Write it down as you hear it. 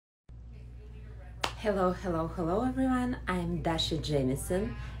Hello, hello, hello everyone. I'm Dasha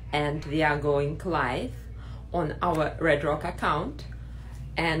Jamieson and we are going live on our Red Rock account.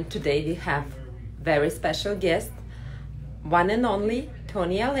 And today we have very special guest, one and only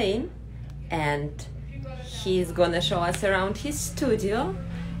Tony Allain, and he's gonna show us around his studio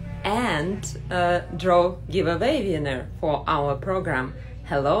and draw giveaway winner for our program.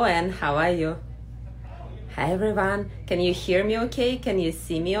 Hello, and how are you? Hi everyone, can you hear me okay? Can you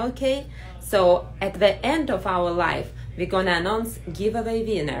see me okay? So at the end of our live, we're gonna announce giveaway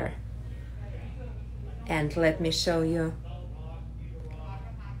winner. And let me show you.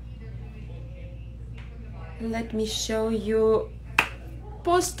 Let me show you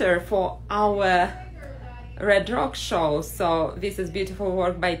poster for our Red Rock show. So this is beautiful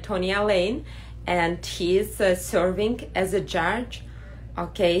work by Tony Allain, and he is serving as a judge.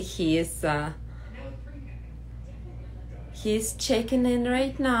 Okay, he's checking in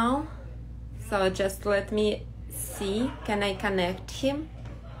right now. So just let me see, can I connect him?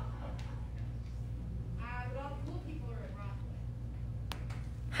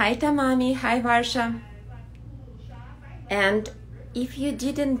 Hi Tamami, hi Varsha. And if you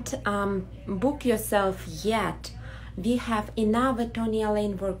didn't book yourself yet, we have another Tony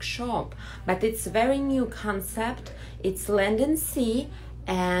Allain workshop, but it's very new concept. It's land and sea,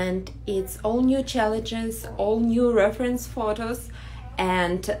 and it's all new challenges, all new reference photos,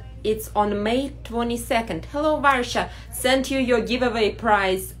 and it's on May 22nd. Hello Varsha, sent you your giveaway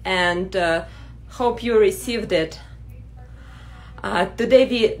prize and hope you received it. Today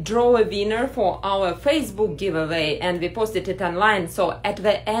we draw a winner for our Facebook giveaway and we posted it online. So at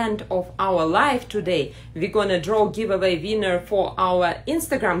the end of our live today, we're gonna draw giveaway winner for our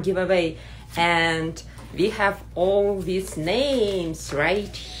Instagram giveaway, and we have all these names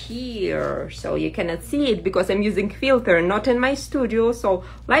right here. So you cannot see it because I'm using filter, not in my studio, so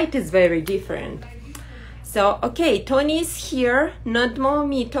light is very different. So okay, Tony is here, not more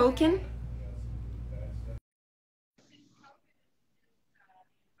me talking.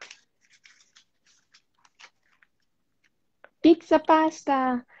 Pizza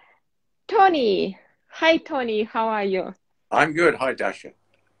pasta. Tony. Hi, Tony. How are you? I'm good. Hi, Dasha.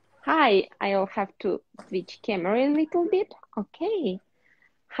 Hi. I'll have to switch camera a little bit. Okay.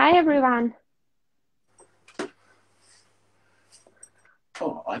 Hi, everyone.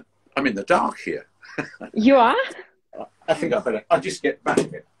 Oh, I'm in the dark here. You are? I think I'll just get back a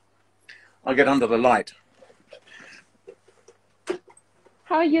bit. I'll get under the light.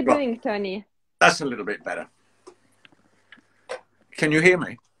 How are you doing, Tony? That's a little bit better. Can you hear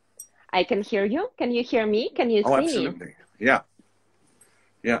me? I can hear you. Can you hear me? Can you see absolutely. me? Yeah.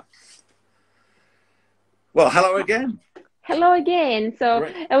 Yeah. Well, hello again. Hello again. So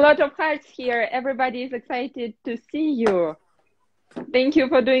Great. A lot of hearts here. Everybody is excited to see you. Thank you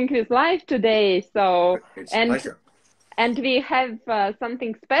for doing this live today. So it's a pleasure. And we have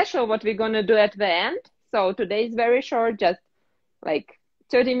something special what we're gonna do at the end. So today is very short, just like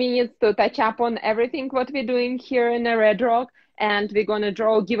 30 minutes to touch up on everything what we're doing here in the Red Rock. And we're going to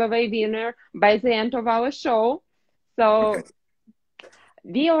draw a giveaway winner by the end of our show. So okay.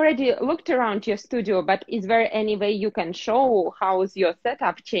 We already looked around your studio, but is there any way you can show how's your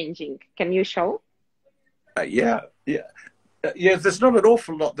setup changing? Can you show? Yeah. There's not an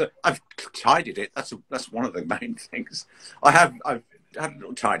awful lot that I've tidied it. That's one of the main things. I've had a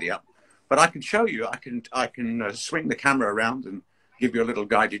little tidy up, but I can show you. I can swing the camera around and give you a little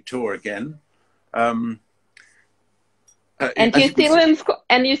guided tour again. And you're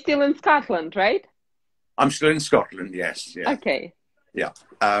still in Scotland, right? I'm still in Scotland, yes. Yeah. Okay. Yeah.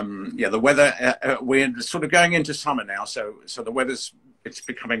 The weather, we're sort of going into summer now, so the weather's, it's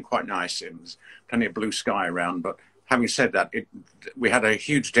becoming quite nice. There's plenty of blue sky around, but having said that, we had a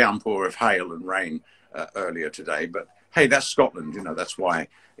huge downpour of hail and rain earlier today, but hey, that's Scotland, you know, that's why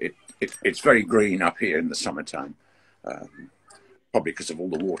it's very green up here in the summertime, probably because of all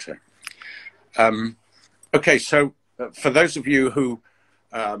the water. Okay, so for those of you who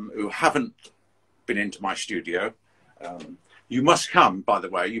haven't been into my studio, you must come, by the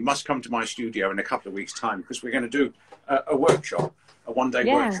way, you must come to my studio in a couple of weeks' time, because we're going to do a workshop, a one-day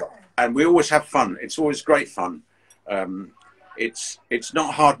workshop. And we always have fun. It's always great fun. It's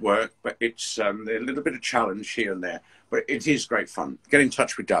not hard work, but it's a little bit of challenge here and there. But it is great fun. Get in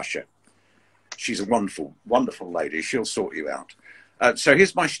touch with Dasha. She's a wonderful, wonderful lady. She'll sort you out. So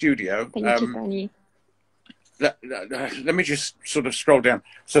here's my studio. Thank you, Tony. Let me just sort of scroll down.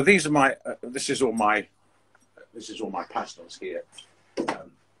 So these are my. This is all my pastels here.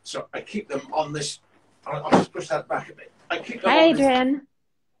 So I keep them on this. I'll just push that back a bit. I keep them Hi, Adrian.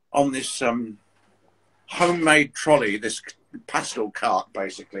 On this homemade trolley, this pastel cart,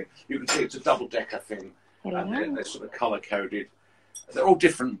 basically. You can see it's a double-decker thing, and they're sort of color-coded. They're all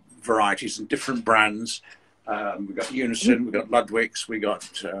different varieties and different brands. We've got Unison, we've got Ludwig's, we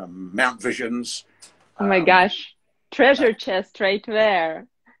got Mount Visions. Oh my gosh, treasure chest right there.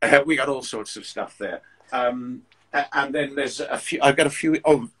 We got all sorts of stuff there. And then there's a few, I've got a few,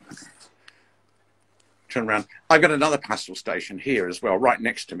 oh, turn around. I've got another pastel station here as well, right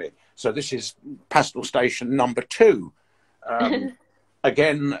next to me. So this is pastel station number 2.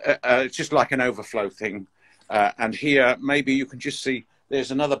 Again, it's just like an overflow thing. And here, maybe you can just see,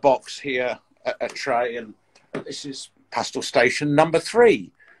 there's another box here, a tray, and this is pastel station number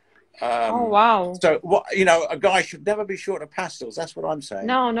 3. Oh, wow. So, what, you know, a guy should never be short of pastels. That's what I'm saying.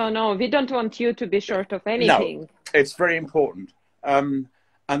 No, no, no. We don't want you to be short of anything. No, it's very important. And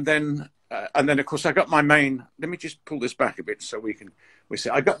then, of course, I got my main. Let me just pull this back a bit so we see.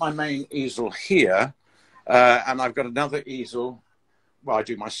 I got my main easel here, and I've got another easel where I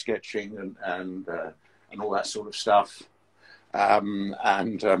do my sketching and all that sort of stuff. Over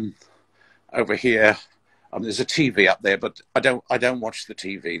here. There's a TV up there, but I don't watch the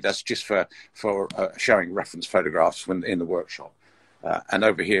TV. That's just for showing reference photographs when in the workshop. And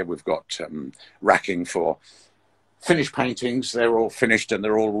over here we've got racking for finished paintings. They're all finished and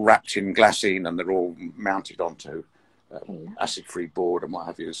they're all wrapped in glassine and they're all mounted onto acid-free board and what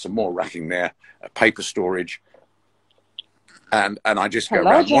have you. There's some more racking there, paper storage, and I just go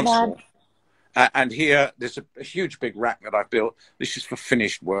around once more. And here there's a huge big rack that I've built. This is for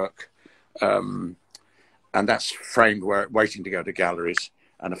finished work. And that's framed waiting to go to galleries.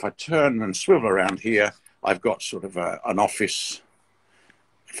 And if I turn and swivel around here, I've got sort of an office.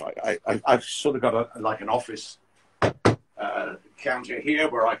 I've sort of got like an office counter here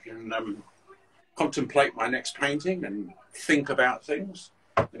where I can contemplate my next painting and think about things.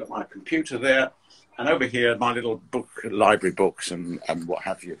 I've got my computer there. And over here, my little book, library books and what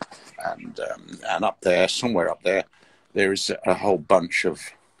have you. And up there, somewhere up there, there is a whole bunch of,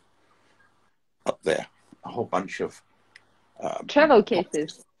 a whole bunch of travel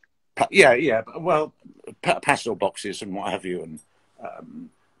cases. Yeah. Well, pastel boxes and what have you, and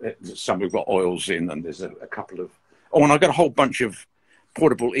some we've got oils in, and there's a couple of. Oh, and I've got a whole bunch of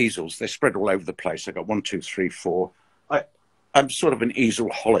portable easels. They're spread all over the place. I got 1, 2, 3, 4. I'm sort of an easel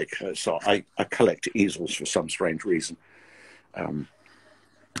holic, so I collect easels for some strange reason,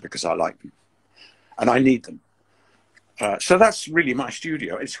 because I like them and I need them. So that's really my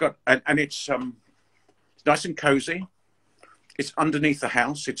studio. It's got and it's nice and cozy. It's underneath the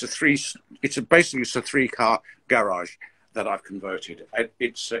house. It's basically a 3-car garage that I've converted.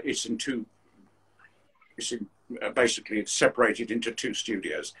 Basically it's separated into 2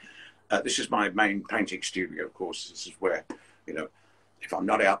 studios. This is my main painting studio, of course. This is where, you know, if I'm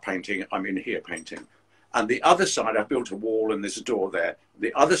not out painting, I'm in here painting. And the other side, I've built a wall and there's a door there.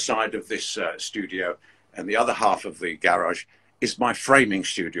 The other side of this studio and the other half of the garage is my framing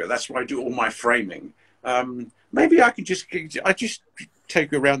studio. That's where I do all my framing. Maybe I could just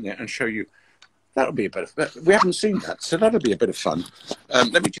take you around there and show you. That'll be a bit of, we haven't seen that, so that'll be a bit of fun.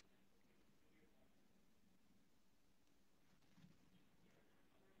 Let me just.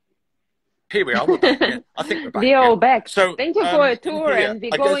 Here we are. We're back. Yeah, I think we're back. We are back. So, thank you for a tour, yeah, and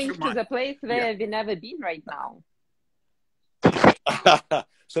we're going to the place where we've never been right now.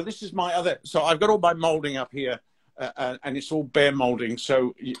 So this is my other. So I've got all my molding up here, and it's all bare molding.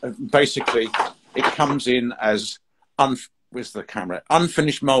 So basically, it comes in as where's the camera?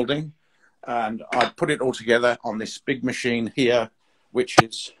 Unfinished molding, and I put it all together on this big machine here, which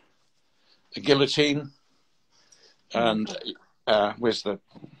is a guillotine. And where's the?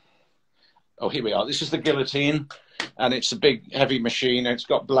 Oh, here we are. This is the guillotine, and it's a big, heavy machine. It's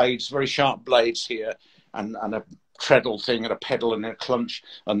got blades, very sharp blades here, and a treadle thing, and a pedal, and a clunch.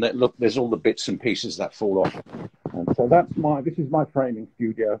 And look, there's all the bits and pieces that fall off. And so this is my framing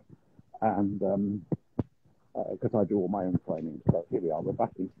studio, and because I do all my own framing. So here we are. We're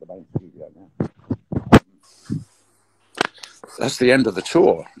back into the main studio now. That's the end of the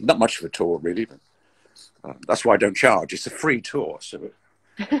tour. Not much of a tour, really, but that's why I don't charge. It's a free tour, so.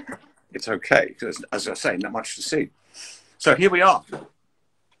 It's okay, because as I say, not much to see. So here we are.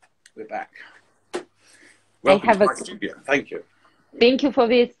 We're back. Welcome to my studio. Thank you. Thank you for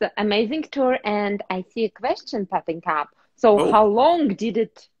this amazing tour. And I see a question popping up. So how long did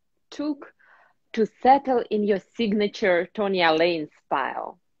it took to settle in your signature Tony Allain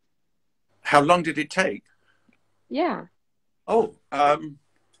style? How long did it take? Yeah. Oh.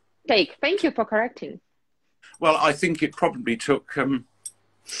 Thank you for correcting. Well, I think it probably took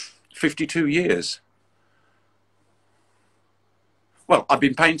 52 years. Well, I've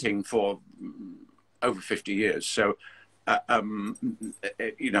been painting for over 50 years. So,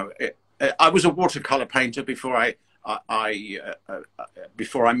 you know, I was a watercolor painter before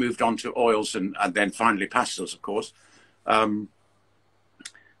before I moved on to oils and then finally pastels, of course. And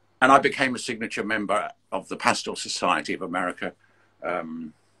I became a signature member of the Pastel Society of America.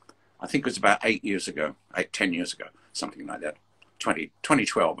 I think it was about 10 years ago, something like that.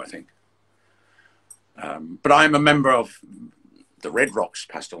 2012, I think. But I am a member of the Red Rocks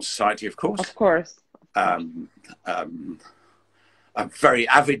Pastel Society, of course. Of course. A very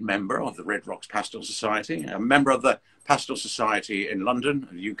avid member of the Red Rocks Pastel Society, a member of the Pastel Society in London,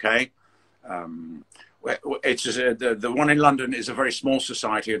 the UK. It's the one in London is a very small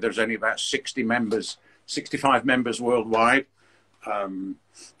society. There's only about 60 members, 65 members worldwide. And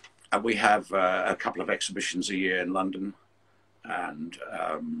we have a couple of exhibitions a year in London. And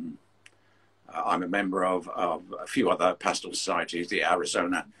I'm a member of a few other pastel societies, the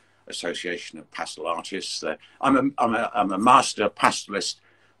Arizona Association of Pastel Artists. I'm a master pastelist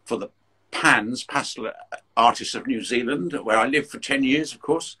for the PANS, Pastel Artists of New Zealand, where I lived for 10 years, of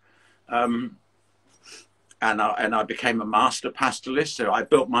course. And I became a master pastelist. So I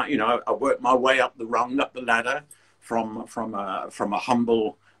built my, I worked my way up the rung, up the ladder from a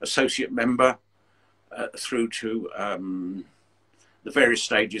humble associate member through to the various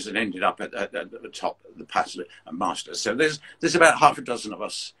stages and ended up at the top of the pastel and master. So there's about half a dozen of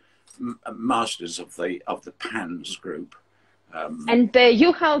us masters of the PANS group. And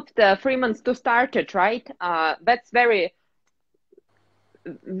you helped Freemans to start it, right? That's very.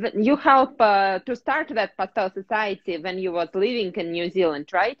 You helped to start that pastel society when you was living in New Zealand,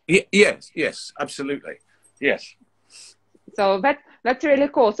 right? Yes, absolutely, yes. So that's really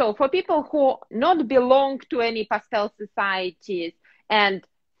cool. So for people who not belong to any pastel societies and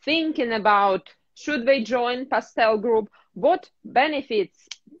thinking about should they join pastel group, what benefits,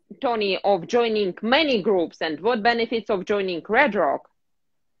 Tony, of joining many groups and what benefits of joining Red Rock?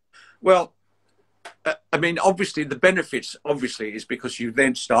 Well, I mean, obviously the benefits is because you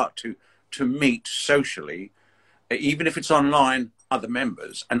then start to meet socially, even if it's online, other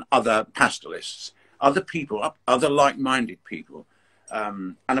members and other pastelists, other people, other like-minded people.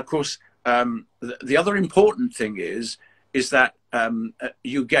 And of course, the other important thing is that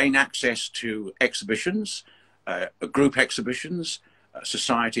you gain access to exhibitions, group exhibitions,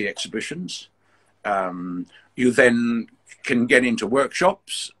 society exhibitions. You then can get into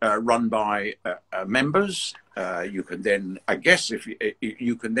workshops run by members. You can then, I guess, if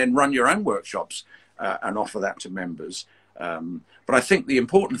you can then run your own workshops and offer that to members. But I think the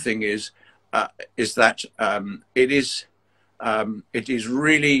important thing is that it is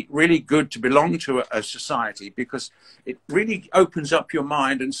really, really good to belong to a society because it really opens up your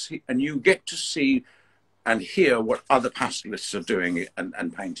mind and you get to see and hear what other pastelists are doing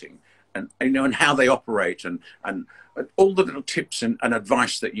and painting and and how they operate and all the little tips and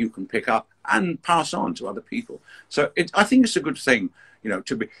advice that you can pick up and pass on to other people. So I think it's a good thing,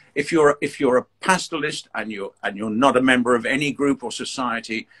 to be, if you're a pastelist and you're not a member of any group or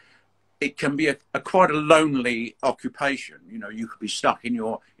society, it can be quite a lonely occupation. You could be stuck in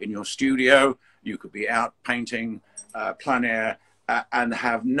your studio, you could be out painting plein air and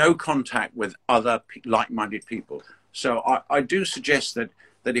have no contact with other like-minded people. So I do suggest that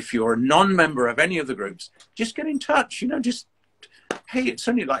if you're a non-member of any of the groups, just get in touch. Hey, it's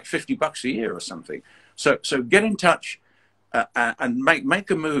only like $50 a year or something. So get in touch and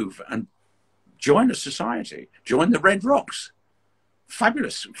make a move and join a society. Join the Red Rocks.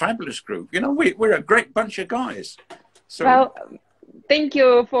 Fabulous group. We're a great bunch of guys. So, well, thank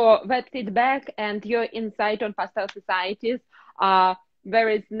you for that feedback and your insight on pastel societies. There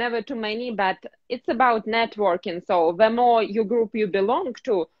is never too many, but it's about networking. So the more group you belong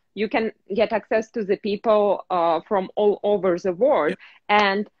to, you can get access to the people from all over the world. Yeah.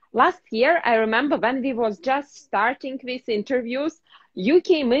 And last year, I remember when we was just starting these interviews, you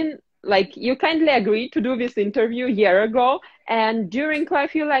came in, like you kindly agreed to do this interview a year ago. And during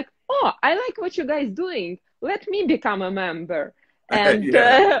life, you're like, oh, I like what you guys doing. Let me become a member. And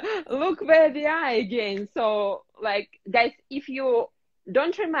look where we are again. So like, guys, if you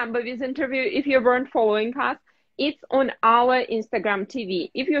don't remember this interview, if you weren't following us, it's on our Instagram TV.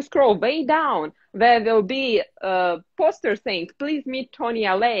 If you scroll way down, there will be a poster saying, please meet Tony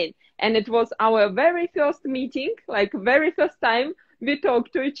Allain. And it was our very first meeting, like very first time we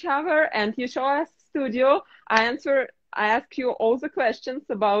talked to each other and you show us studio. I ask you all the questions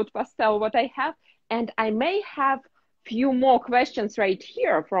about pastel, what I have. And I may have few more questions right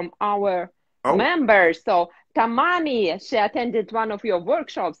here from our members. So Tamami, she attended one of your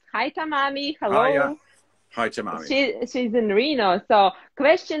workshops. Hi, Tamami. Hello. Hi, Tamami. She's in Reno. So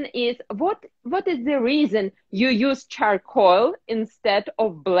question is, what is the reason you use charcoal instead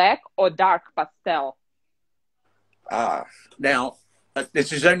of black or dark pastel? Now,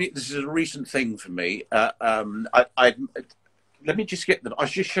 this is a recent thing for me. I let me just get them. I'll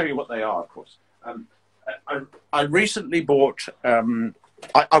just show you what they are, of course. I recently bought.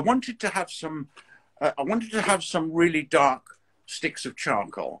 I wanted to have some. I wanted to have some really dark sticks of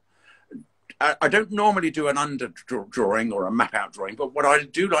charcoal. I don't normally do an under drawing or a map out drawing, but what I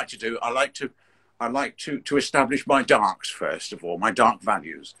do like to do, I like to establish my darks first of all, my dark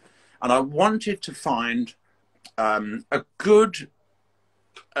values, and I wanted to find a good,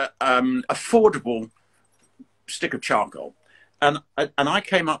 affordable stick of charcoal, and I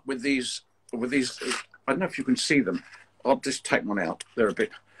came up with these. I don't know if you can see them. I'll just take one out. They're a bit.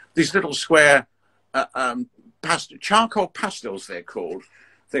 These little square charcoal pastels. They're called.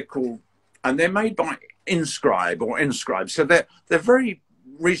 And they're made by Inscribe. So they're very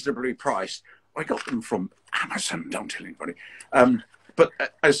reasonably priced. I got them from Amazon. Don't tell anybody. But as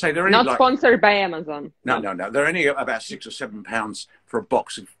I say, they're only not sponsored by Amazon. No. They're only about £6 or £7 for a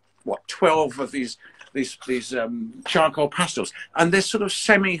box of 12 of these charcoal pastels, and they're sort of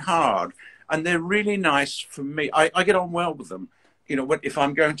semi-hard, and they're really nice for me. I get on well with them. You know, if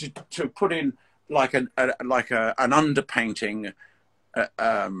I'm going to put in like an underpainting.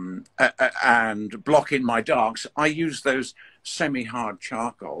 And block in my darks, I use those semi-hard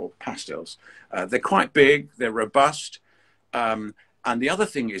charcoal pastels. They're quite big, they're robust, and the other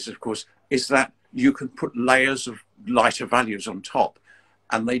thing is, of course, is that you can put layers of lighter values on top,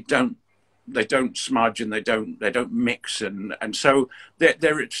 and they don't smudge and they don't mix, and so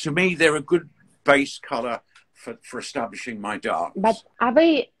they're to me they're a good base color for establishing my darks. But are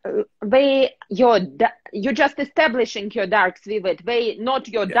you're just establishing your darks with it? They not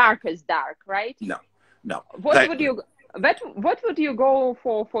your darkest dark, right? No. What would you go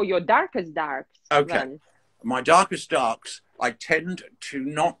for your darkest darks? Okay. Then? My darkest darks, I tend to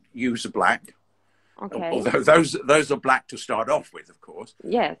not use a black. Okay. Although those are black to start off with, of course.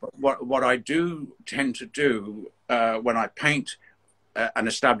 Yes. But what I do tend to do when I paint and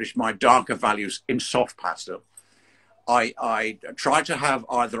establish my darker values in soft pastel, I try to have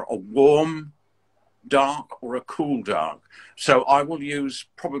either a warm dark or a cool dark. So I will use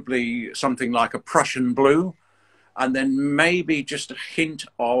probably something like a Prussian blue, and then maybe just a hint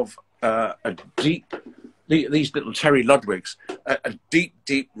of a deep, these little Terry Ludwigs, a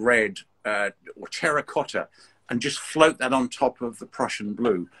deep red or terracotta, and just float that on top of the Prussian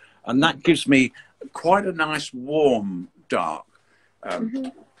blue. And that gives me quite a nice warm dark.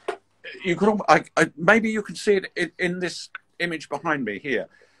 You could, maybe you can see it in this image behind me here.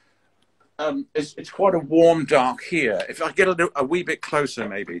 It's quite a warm dark here. If I get a wee bit closer,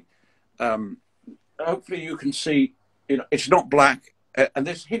 maybe, hopefully you can see. You know, it's not black, and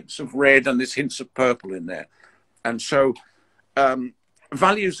there's hints of red and there's hints of purple in there, and so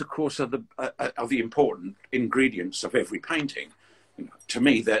values, of course, are the important ingredients of every painting. You know, to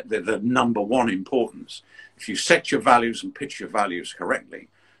me, they're the number one importance. If you set your values and pitch your values correctly,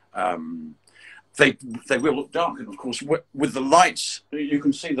 they will look dark. And of course, with the lights, you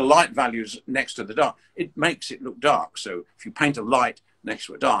can see the light values next to the dark. It makes it look dark. So if you paint a light next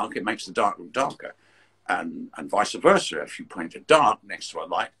to a dark, it makes the dark look darker, and vice versa. If you paint a dark next to a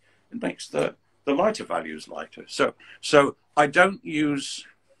light, it makes the lighter values lighter. So I don't use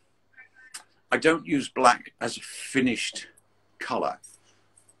black as a finished color.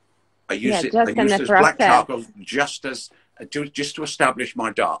 I use it as black charcoal just to establish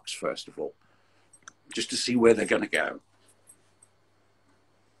my darks first of all, just to see where they're going to go.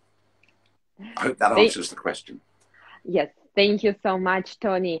 I hope that answers the question. Yes, thank you so much,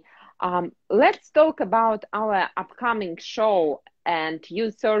 Tony. Let's talk about our upcoming show and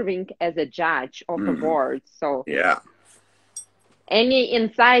you serving as a judge of awards. So yeah, any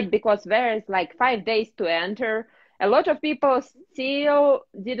insight, because there is like 5 days to enter. A lot of people still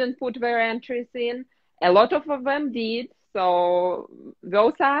didn't put their entries in. A lot of them did. So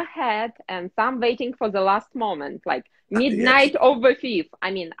those are ahead, and some waiting for the last moment, like midnight of the 5th.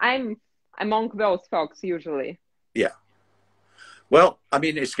 I mean, I'm among those folks usually. Yeah. Well, I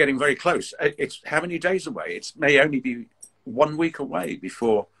mean, it's getting very close. It's how many days away? It may only be 1 week away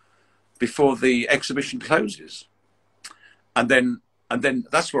before the exhibition closes, and then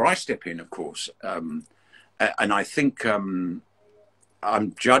that's where I step in, of course. And I think I'm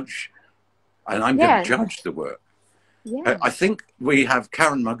judge, and I'm going to judge the work. Yeah. I think we have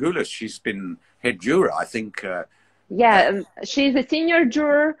Karen Margulis. She's been head juror, I think. She's a senior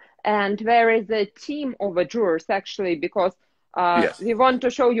juror, and there is a team of jurors actually, because Yes. we want to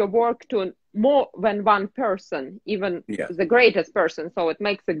show your work to more than one person, even Yes. the greatest person. So it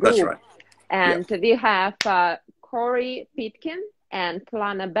makes a That's group. right. And we have Corey Pitkin and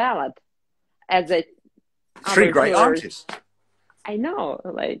Lana Ballard as a Three other great jurors. artists. I know,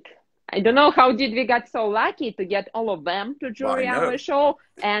 like, I don't know how did we get so lucky to get all of them to jury our show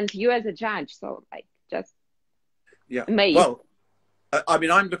and you as a judge. So like, just amazed. Well, I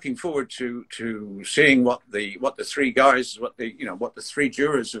mean, I'm looking forward to seeing what the three guys, what the three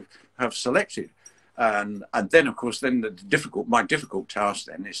jurors have selected, and then of course then my difficult task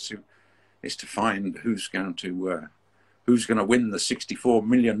then is to find who's going to win the $64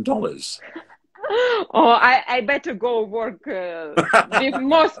 million. Oh, I better go work with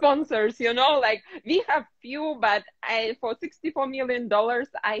more sponsors, you know, like we have few, but for $64 million,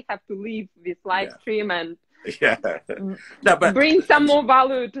 I have to leave this live stream and bring some more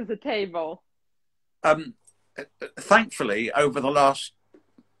value to the table. Thankfully, over the last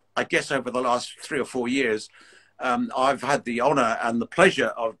 3 or 4 years, I've had the honor and the pleasure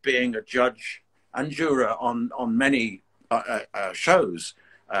of being a judge and juror on many shows.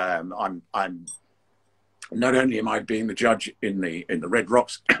 I'm not only am I being the judge in the Red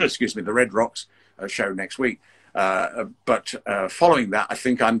Rocks, excuse me, the Red Rocks show next week, but following that, I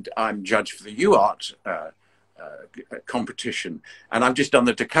think I'm judge for the UArt competition, and I've just done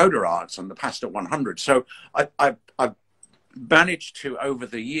the Dakota Arts and the Pastel 100. So I've managed to, over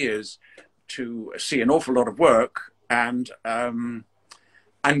the years, to see an awful lot of work and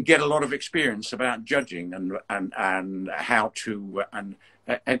get a lot of experience about judging and how to and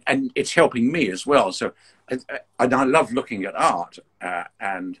it's helping me as well. So I love looking at art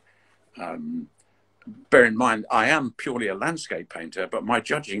and bear in mind I am purely a landscape painter, but my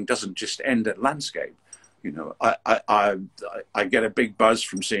judging doesn't just end at landscape. You know, I get a big buzz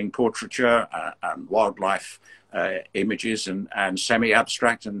from seeing portraiture and wildlife images and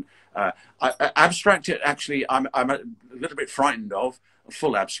semi-abstract and abstract. Actually, I'm a little bit frightened of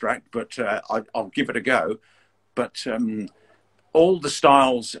full abstract, but I'll give it a go. But all the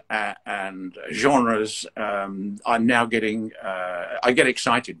styles and genres, I'm now getting. I get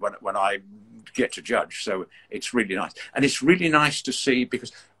excited when I get to judge. So it's really nice, and it's really nice to see,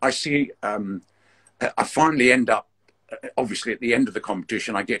 because I see. I finally end up, obviously, at the end of the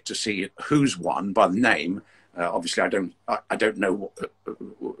competition, I get to see who's won by the name. Obviously, I don't know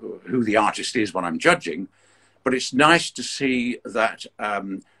who the artist is when I'm judging, but it's nice to see that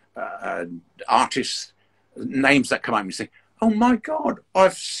artists' names that come out and you think, oh my God,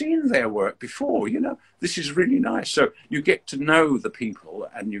 I've seen their work before. You know, this is really nice. So you get to know the people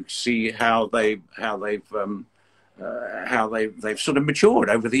and you see how they've sort of matured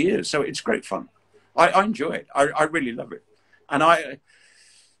over the years. So it's great fun. I enjoy it. I really love it. And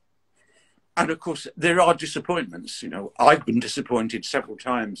of course, there are disappointments. You know, I've been disappointed several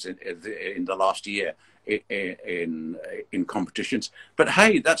times in the last year in competitions. But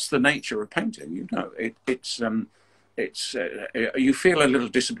hey, that's the nature of painting. You know, it's you feel a little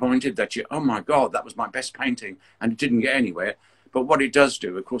disappointed that oh my God, that was my best painting and it didn't get anywhere. But what it does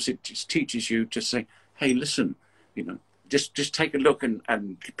do, of course, it just teaches you to say, hey, listen, you know, just take a look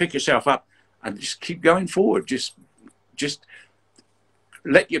and pick yourself up and just keep going forward. Just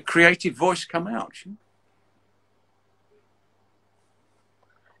let your creative voice come out.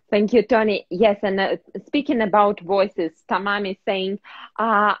 Thank you, Tony. Yes, and speaking about voices, Tamami is saying,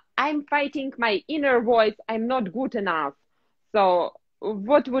 I'm fighting my inner voice. I'm not good enough. So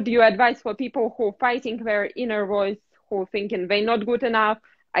what would you advise for people who are fighting their inner voice, who are thinking they're not good enough?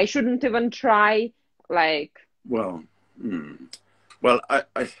 I shouldn't even try. Like, well, I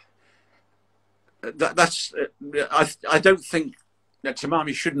don't think that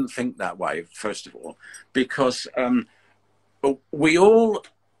Tamami shouldn't think that way, first of all, because we all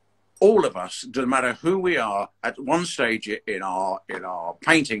of us, no matter who we are, at one stage in our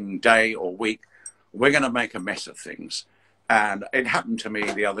painting day or week, we're going to make a mess of things. And it happened to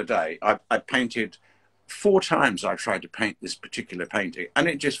me the other day. I painted 4 times. I tried to paint this particular painting, and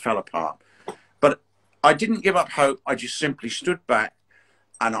it just fell apart. But I didn't give up hope. I just simply stood back,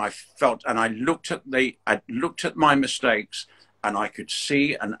 and I felt, and I looked at my mistakes, and I could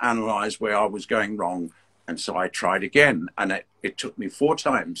see and analyze where I was going wrong. And so I tried again, and it took me 4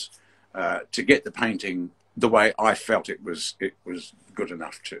 times to get the painting the way I felt it was good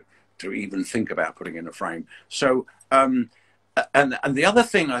enough to even think about putting in a frame. So and the other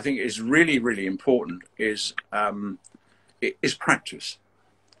thing I think is really, really important is practice.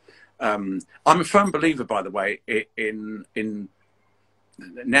 I'm a firm believer, by the way, in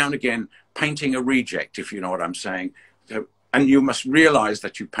now and again painting a reject, if you know what I'm saying. So, and you must realize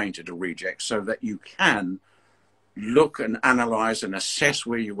that you painted a reject so that you can look and analyze and assess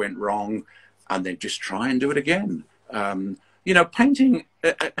where you went wrong, and then just try and do it again. You know, painting,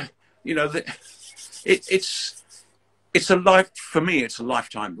 you know, it's a life, for me, it's a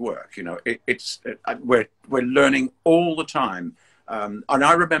lifetime work. You know, we're learning all the time. And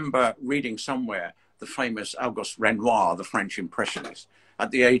I remember reading somewhere the famous Auguste Renoir, the French Impressionist,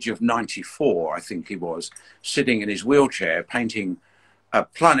 at the age of 94, I think he was, sitting in his wheelchair painting a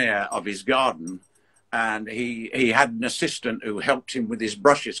plein air of his garden. And he had an assistant who helped him with his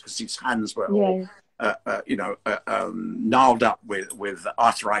brushes because his hands were all, you know, gnarled up with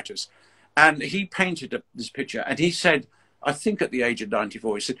arthritis. And he painted this picture, and he said, I think at the age of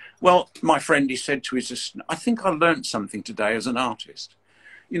 94, he said, well, my friend, he said to his assistant, I think I learned something today as an artist.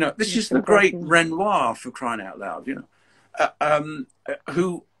 You know, this is the great Renoir, for crying out loud, you know,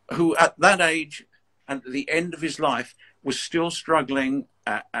 who at that age and at the end of his life was still struggling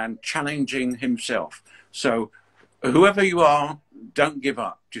and challenging himself. So whoever you are, don't give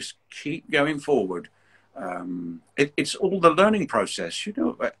up. Just keep going forward. It's all the learning process, you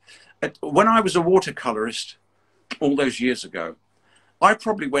know. When I was a watercolorist all those years ago, I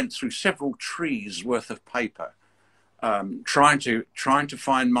probably went through several trees worth of paper, trying to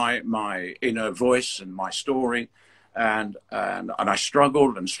find my inner voice and my story, and I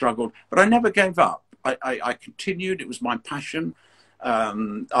struggled and struggled, but I never gave up. I continued. It was my passion.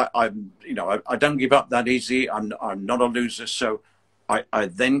 I you know, I don't give up that easy. I'm not a loser. So I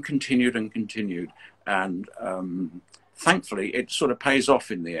then continued and continued, and thankfully it sort of pays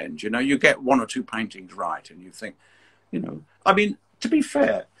off in the end. You know, you get one or two paintings right, and you think, you know, I mean, to be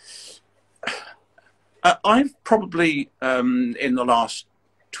fair, I've probably in the last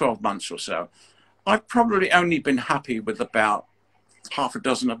 12 months or so, I've probably only been happy with about half a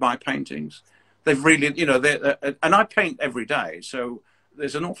dozen of my paintings. They've really, you know, and I paint every day, so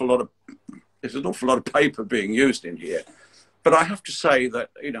there's an awful lot of paper being used in here. But I have to say that,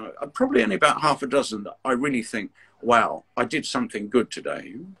 you know, probably only about half a dozen that I really think, wow, I did something good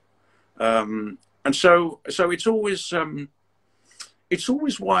today. And so it's always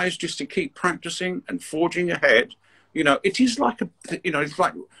wise just to keep practicing and forging ahead. You know, it is like it's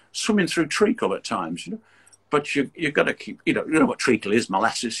like swimming through treacle at times, you know. But you've got to keep, you know what treacle is,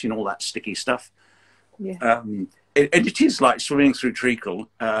 molasses, you know, all that sticky stuff. Yeah. It is like swimming through treacle,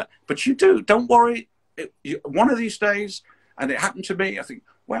 but don't worry. One of these days, and it happened to me, I think,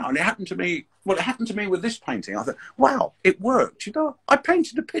 wow, and it happened to me with this painting. I thought, wow, it worked, you know. I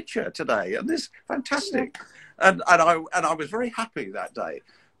painted a picture today, and this fantastic. Yeah. And I was very happy that day.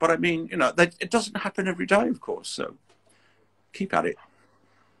 But I mean, you know, it doesn't happen every day, of course, so keep at it.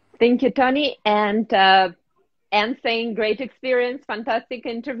 Thank you, Tony. And saying great experience, fantastic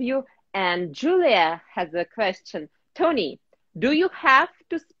interview. And Julia has a question. Tony, do you have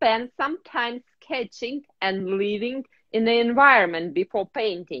to spend some time sketching and living in the environment before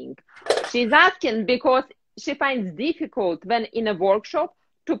painting? She's asking because she finds difficult when in a workshop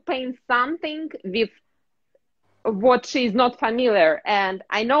to paint something with what she's not familiar. And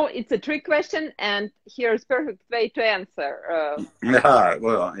I know it's a trick question, and here's perfect way to answer.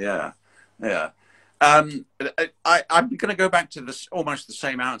 Well, yeah. I'm going to go back to this almost the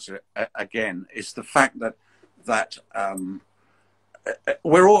same answer again. Is the fact that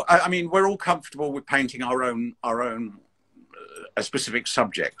we're all comfortable with painting our own specific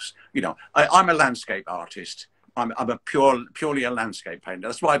subjects. You know, I'm a landscape artist. I'm a purely a landscape painter.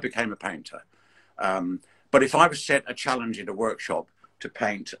 That's why I became a painter. But if I was set a challenge in a workshop to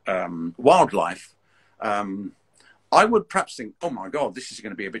paint wildlife, I would perhaps think, oh my God, this is going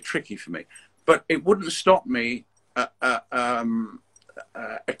to be a bit tricky for me. But it wouldn't stop me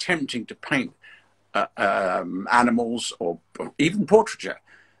attempting to paint animals or even portraiture,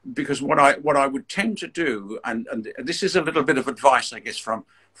 because what I would tend to do, and this is a little bit of advice, I guess, from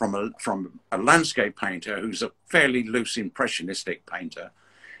a landscape painter who's a fairly loose impressionistic painter,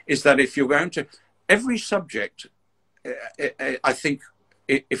 is that if you're going to every subject, I think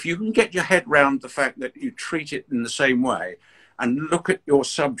if you can get your head around the fact that you treat it in the same way, and look at your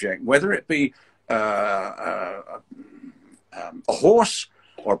subject, whether it be a horse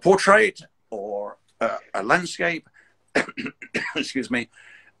or a portrait or a landscape, excuse me,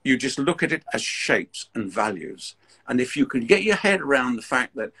 you just look at it as shapes and values. And if you can get your head around the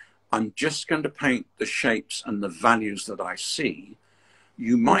fact that I'm just going to paint the shapes and the values that I see,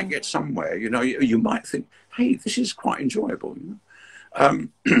 you might get somewhere. You know, you might think, hey, this is quite enjoyable. You know?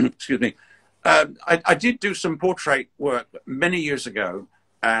 Excuse me. I did do some portrait work many years ago,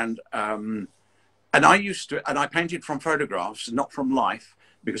 and I painted from photographs, not from life,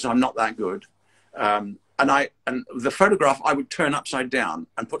 because I'm not that good. And the photograph I would turn upside down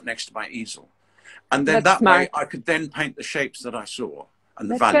and put next to my easel, And then That's that way smart. I could then paint the shapes that I saw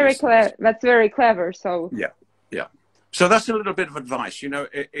and the That's very values. clever. That's very clever. So Yeah, yeah. So that's a little bit of advice. You know,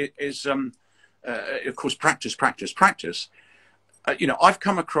 it is, of course, practice, practice, practice. You know, I've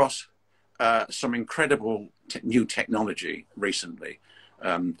come across some incredible new technology recently.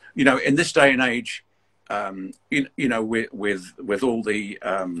 You know, in this day and age, you know, with all the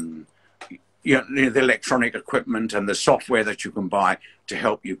you know, the electronic equipment and the software that you can buy to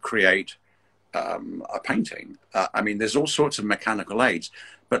help you create a painting. I mean, there's all sorts of mechanical aids,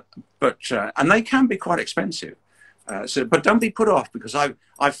 but and they can be quite expensive. But don't be put off, because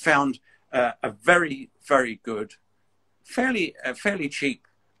I've found a very good, fairly cheap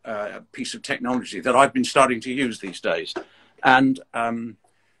piece of technology that I've been starting to use these days, and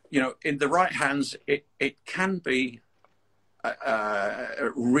you know, in the right hands, it can be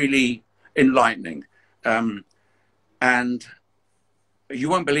really enlightening, and you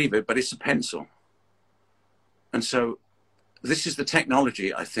won't believe it, but it's a pencil. And so this is the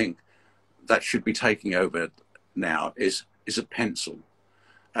technology, I think, that should be taking over now, is a pencil.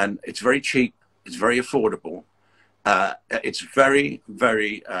 And it's very cheap, it's very affordable, it's very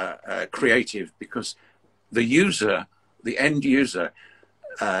creative, because the end user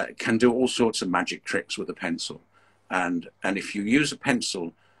can do all sorts of magic tricks with a pencil. And if you use a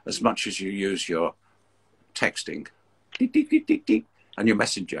pencil as much as you use your texting, tick, tick, tick, tick, tick, and your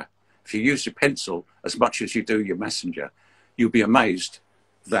messenger, if you use your pencil as much as you do your messenger, you'll be amazed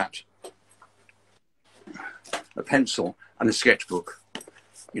that a pencil and a sketchbook,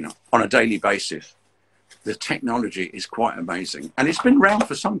 you know, on a daily basis, the technology is quite amazing. And it's been around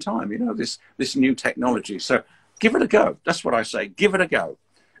for some time, you know, this new technology. So give it a go. That's what I say. Give it a go.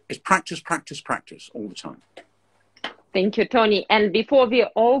 It's practice, practice, practice all the time. thank you, Tony. And before we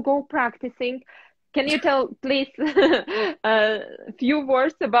all go practicing, can you tell, please, a few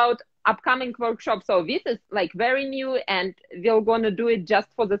words about upcoming workshop? So this is like very new, and we're gonna do it just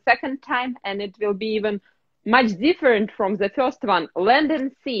for the second time, and it will be even much different from the first one. Land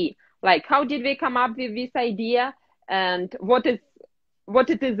and Sea. Like, how did we come up with this idea, and what it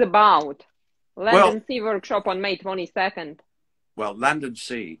is about? Land and Sea workshop on May 22nd. Well, Land and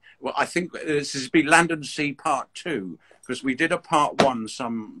Sea. Well, I think this is be Land and Sea Part 2, because we did a Part 1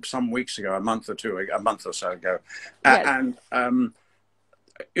 some weeks ago, a month or so ago, yes. And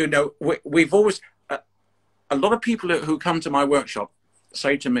you know, we've always a lot of people who come to my workshop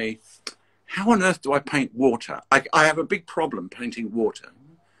say to me, "How on earth do I paint water? I have a big problem painting water."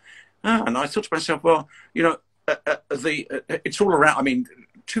 And I thought to myself, well, you know, it's all around. I mean,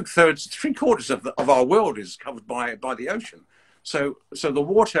 2/3, 3/4 of our world is covered by the ocean. So the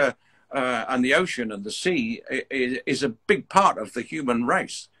water and the ocean and the sea is a big part of the human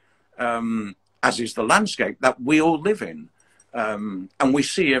race, as is the landscape that we all live in, and we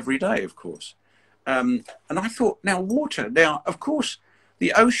see every day, of course. And I thought, now water, now of course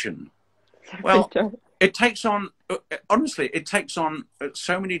the ocean. Well, it takes on, honestly, it takes on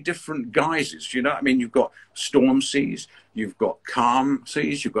so many different guises. You know, I mean, you've got storm seas, you've got calm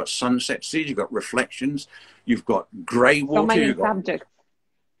seas, you've got sunset seas, you've got reflections, you've got grey water. So many subjects.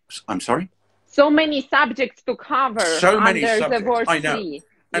 I'm sorry? So many subjects to cover. So many subjects. The word I know. sea.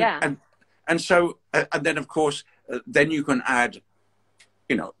 And so, and then of course, then you can add,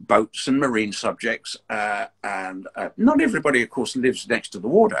 you know, boats and marine subjects, and not everybody, of course, lives next to the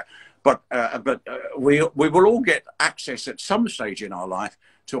water. But we will all get access at some stage in our life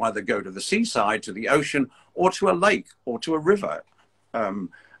to either go to the seaside, to the ocean, or to a lake, or to a river.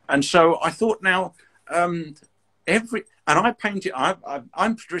 And so I thought, now, and I painted.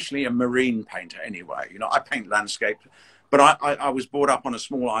 I'm traditionally a marine painter anyway. You know, I paint landscape, but I was brought up on a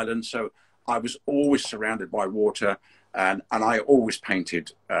small island, so I was always surrounded by water, and I always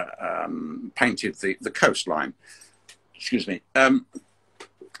painted the coastline. Excuse me.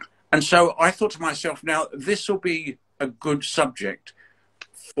 And so I thought to myself, now this will be a good subject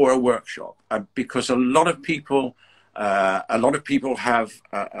for a workshop, because a lot of people have.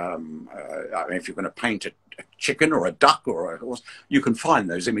 I mean, if you're going to paint a chicken or a duck or a horse, you can find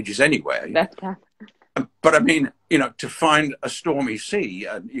those images anywhere. But I mean, you know, to find a stormy sea,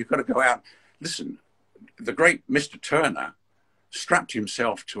 you've got to go out. Listen, the great Mr. Turner strapped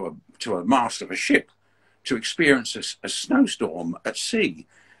himself to a mast of a ship to experience a snowstorm at sea.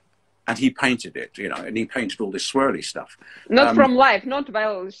 And he painted it, you know, and he painted all this swirly stuff. Not from life, not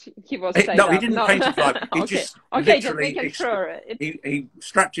while he was tied No, up. he didn't paint it live. He just literally, just sure. He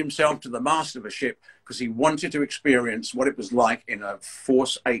strapped himself to the mast of a ship because he wanted to experience what it was like in a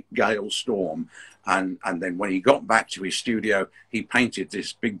force 8 gale storm. And then when he got back to his studio, he painted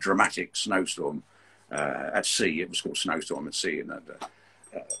this big dramatic snowstorm at sea. It was called Snowstorm at Sea. And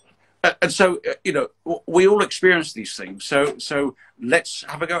And so, you know, we all experience these things. So let's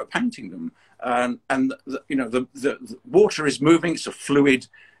have a go at painting them. And you know, the water is moving. It's a fluid.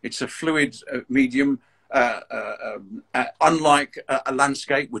 It's a fluid medium. Unlike a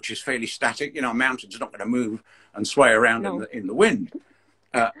landscape, which is fairly static, you know, a mountain's not going to move and sway around in the wind.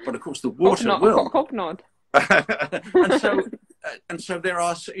 But of course, the water will. Hope not. And so there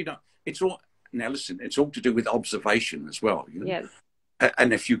are, you know, it's all, now listen, it's all to do with observation as well. You know? Yes.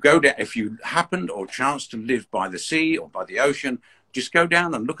 And if you go down, if you happened or chance to live by the sea or by the ocean, just go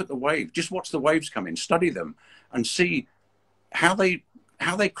down and look at the waves. Just watch the waves come in, study them, and see how they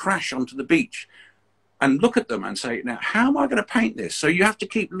crash onto the beach. And look at them and say, now, how am I going to paint this? So you have to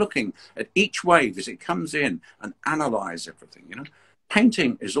keep looking at each wave as it comes in and analyze everything. You know,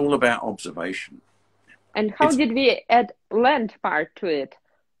 painting is all about observation. And how did we add land part to it?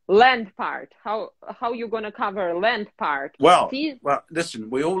 Land part. How you going to cover land part? Well, listen,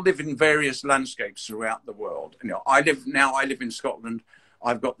 we all live in various landscapes throughout the world. You know, I live in Scotland.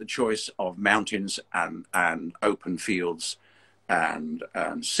 I've got the choice of mountains and open fields and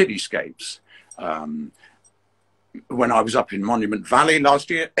cityscapes. When I was up in Monument Valley last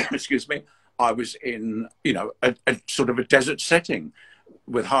year, excuse me, I was in, you know, a sort of a desert setting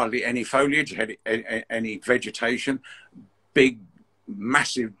with hardly any foliage, any vegetation,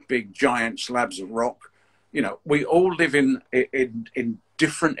 massive, big, giant slabs of rock. You know, we all live in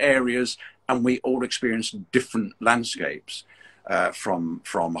different areas, and we all experience different landscapes, from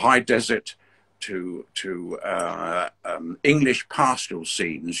high desert to English pastoral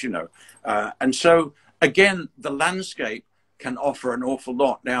scenes. You know, and so again, the landscape can offer an awful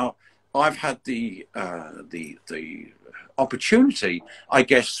lot. Now, I've had the opportunity, I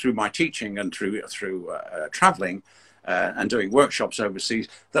guess, through my teaching and through traveling and doing workshops overseas,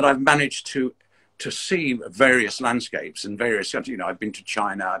 that I've managed to see various landscapes in various countries. You know, I've been to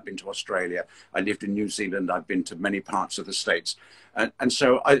China, I've been to Australia, I lived in New Zealand, I've been to many parts of the States. And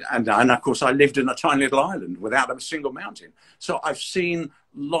so, and of course, I lived in a tiny little island without a single mountain. So I've seen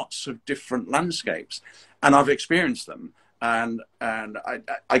lots of different landscapes, and I've experienced them. And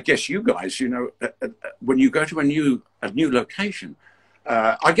I guess you guys, you know, when you go to a new location,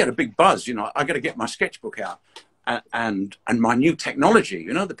 I get a big buzz. You know, I got to get my sketchbook out and my new technology.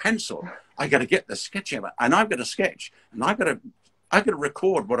 You know, the pencil. I got to get the sketch out, and I've got to sketch, and I've got to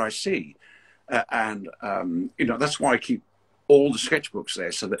record what I see, you know, that's why I keep all the sketchbooks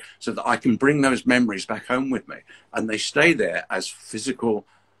there, so that I can bring those memories back home with me, and they stay there as physical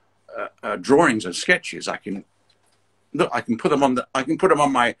drawings and sketches. I can put them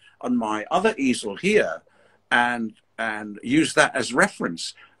on my other easel here, and use that as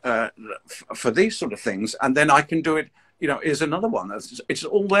reference for these sort of things, and then I can do it. You know, is another one. It's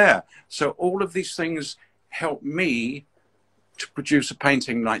all there. So all of these things help me to produce a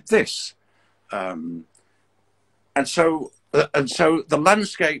painting like this, and so the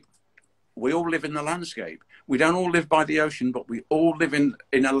landscape. We all live in the landscape. We don't all live by the ocean, but we all live in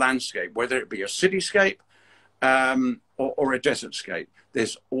a landscape, whether it be a cityscape or a desertscape.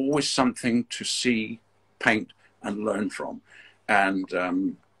 There's always something to see, paint, and learn from. And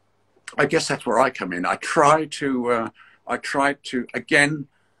I guess that's where I come in. I try to again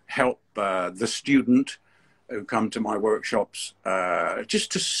help the student who come to my workshops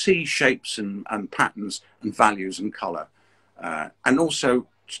just to see shapes and patterns and values and color, and also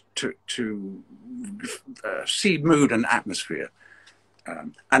to see mood and atmosphere,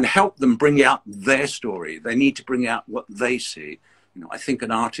 and help them bring out their story. They need to bring out what they see. You know, I think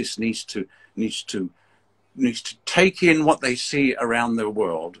an artist needs to take in what they see around their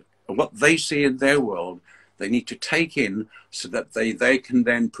world, or what they see in their world. They need to take in, so that they can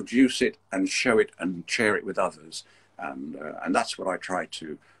then produce it and show it and share it with others. And that's what I try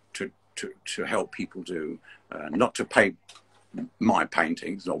to help people do. Not to paint my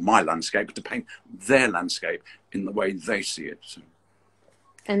paintings or my landscape, but to paint their landscape in the way they see it. So.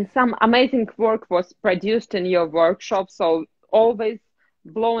 And some amazing work was produced in your workshop. So always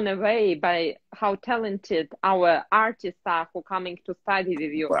blown away by how talented our artists are who coming to study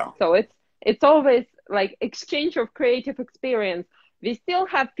with you. Wow. So it's always like exchange of creative experience. We still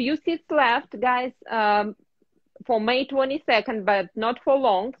have few seats left, guys, for May 22nd, but not for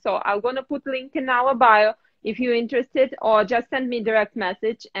long. So I'm going to put link in our bio if you're interested, or just send me direct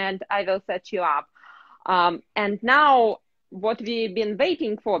message and I will set you up. And now what we've been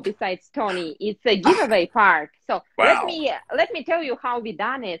waiting for, besides Tony, it's a giveaway part. So wow. let me tell you how we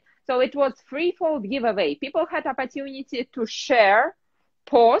done it. So it was threefold giveaway. People had opportunity to share,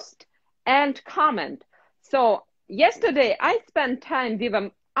 post, and comment. So yesterday I spent time with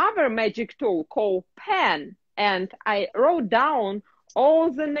another magic tool called pen, and I wrote down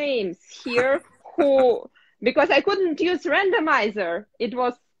all the names here who, because I couldn't use randomizer. It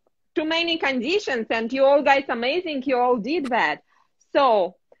was too many conditions, and you all guys amazing. You all did that.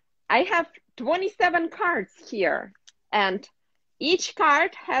 So I have 27 cards here, and each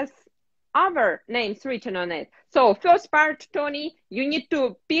card has other names written on it. So first part, Tony, you need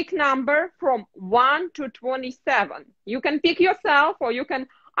to pick number from 1 to 27. You can pick yourself, or you can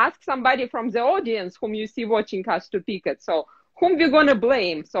ask somebody from the audience whom you see watching us to pick it. So whom we're going to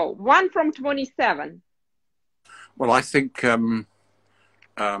blame? So 1 from 27. Well, I think, how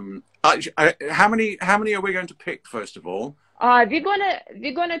many are we going to pick, first of all? We're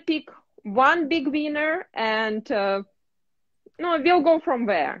gonna pick one big winner, and no, we'll go from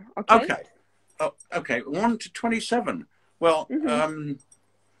there. Okay. Okay. Oh, okay. 1 to 27. Well, I've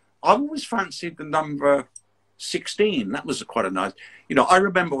always fancied the number 16. That was quite a nice. You know, I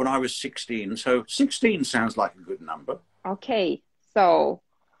remember when I was 16. So 16 sounds like a good number. Okay. So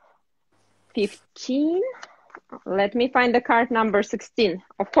 15. Let me find the card number 16.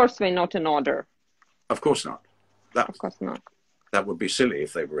 Of course, we're not in order. Of course not. Of course not. That would be silly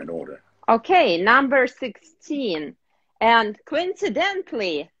if they were in order. Okay, number 16. And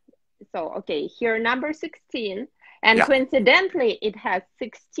coincidentally, so, okay, here number 16. And coincidentally, it has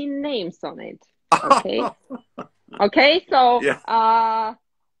 16 names on it. Okay. Okay, so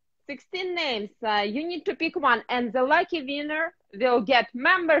 16 names. You need to pick one. And the lucky winner will get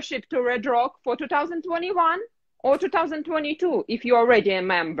membership to Red Rock for 2021 or 2022, if you're already a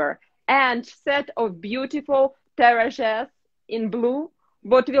member. And set of beautiful terraces in blue,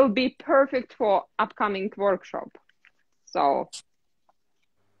 but will be perfect for upcoming workshop. So,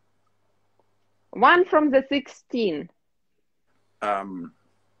 one from the 16.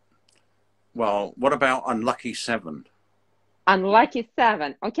 Well, what about unlucky 7? Unlucky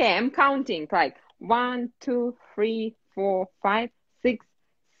 7. Okay, I'm counting like 1, 2, 3, 4, 5, 6,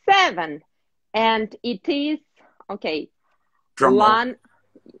 7. And it is, okay, drum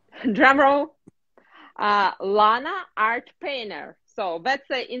roll, Lana Art Painter. So that's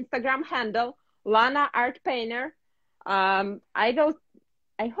the Instagram handle, Lana Art Painter. I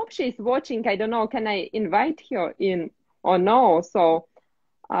hope she's watching. I don't know. Can I invite her in or no? So,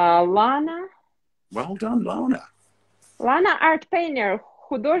 Lana. Well done, Lana. Lana Art Painter,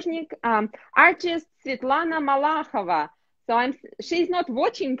 художник, artist Svetlana Malachova. So she's not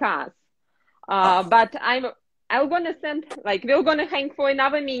watching us, but I'm gonna send, like, we're gonna hang for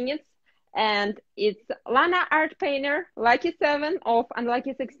another minute, and it's Lana Art Painter, lucky 7 of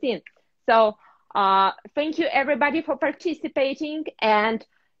unlucky 16. So thank you everybody for participating, and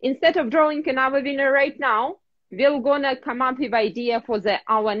instead of drawing another winner right now, we're gonna come up with idea for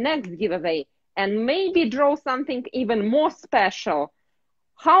our next giveaway, and maybe draw something even more special.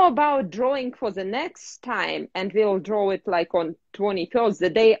 How about drawing for the next time, and we'll draw it like on 21st, the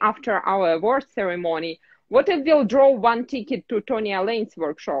day after our award ceremony. What if we'll draw one ticket to Tony Allain's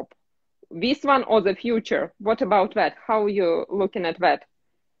workshop? This one or the future? What about that? How are you looking at that?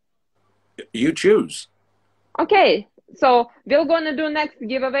 You choose. Okay, so we're gonna do next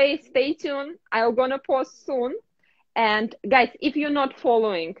giveaway. Stay tuned. I'm gonna post soon. And guys, if you're not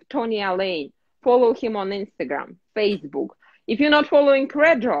following Tony Allain, follow him on Instagram, Facebook. If you're not following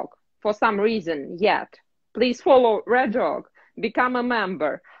Red Rock for some reason yet, please follow Red Rock, become a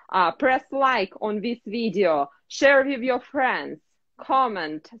member, press like on this video, share with your friends,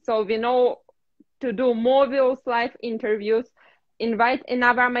 comment, so we know to do more Will's live interviews, invite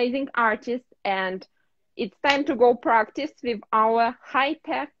another amazing artist, and it's time to go practice with our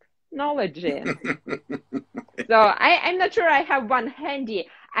high-tech knowledge. So I'm not sure I have one handy.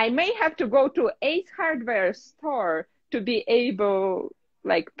 I may have to go to Ace Hardware store to be able,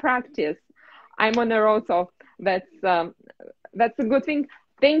 like, practice. I'm on a road, so that's a good thing.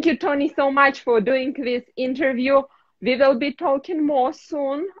 Thank you, Tony, so much for doing this interview. We will be talking more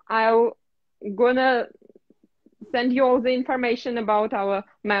soon. I'm gonna send you all the information about our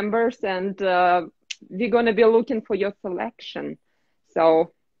members, and we're gonna be looking for your selection.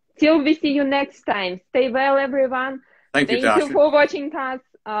 So till we see you next time, stay well, everyone. Thank you for watching us.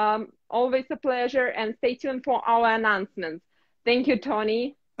 Always a pleasure, and stay tuned for our announcements. Thank you,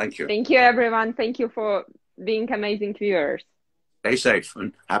 Tony. Thank you. Thank you, everyone. Thank you for being amazing viewers. Stay safe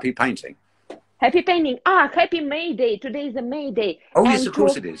and happy painting. Happy painting. Happy May Day. Today is a May Day. Oh, yes, of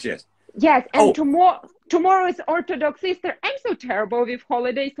course it is, yes. Yes, and tomorrow is Orthodox Easter. I'm so terrible with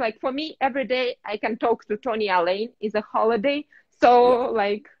holidays. Like, for me, every day I can talk to Tony Allain is a holiday. So,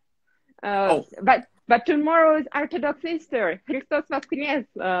 but tomorrow is Orthodox Easter. Christos Voskres.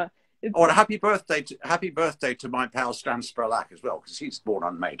 And happy birthday to my pal Stan Spralak as well, because he's born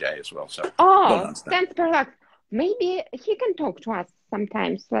on May Day as well. So Stan Spralak. Maybe he can talk to us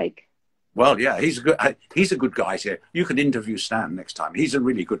sometimes, like. Well, yeah, he's a good guy to. You could interview Stan next time. He's a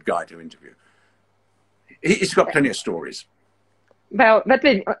really good guy to interview. He's got plenty of stories. Well, but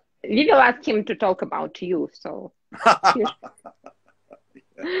we will ask him to talk about you. So.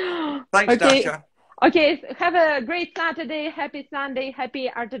 Thanks, Okay. Dasha. Okay. Have a great Saturday. Happy Sunday. Happy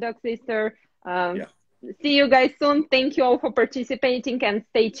Orthodox Easter. Yeah. See you guys soon. Thank you all for participating and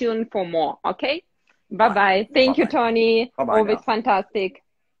stay tuned for more. Okay. Bye-bye. Thank you, Tony. Bye-bye Always now. fantastic.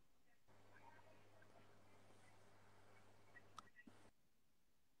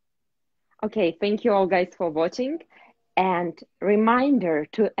 Okay, thank you all guys for watching. And reminder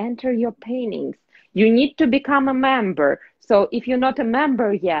to enter your paintings. You need to become a member. So if you're not a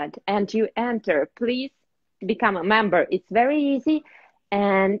member yet and you enter, please become a member. It's very easy.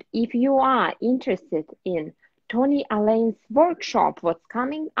 And if you are interested in Tony Allain's workshop, what's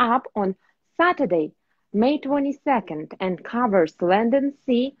coming up on Saturday, May 22nd, and covers land and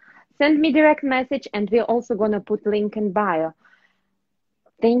sea, send me direct message, and we're also going to put link in bio.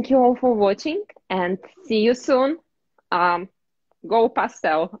 Thank you all for watching and see you soon. Go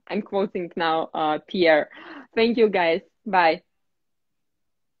Pastel. I'm quoting now Pierre. Thank you guys. Bye.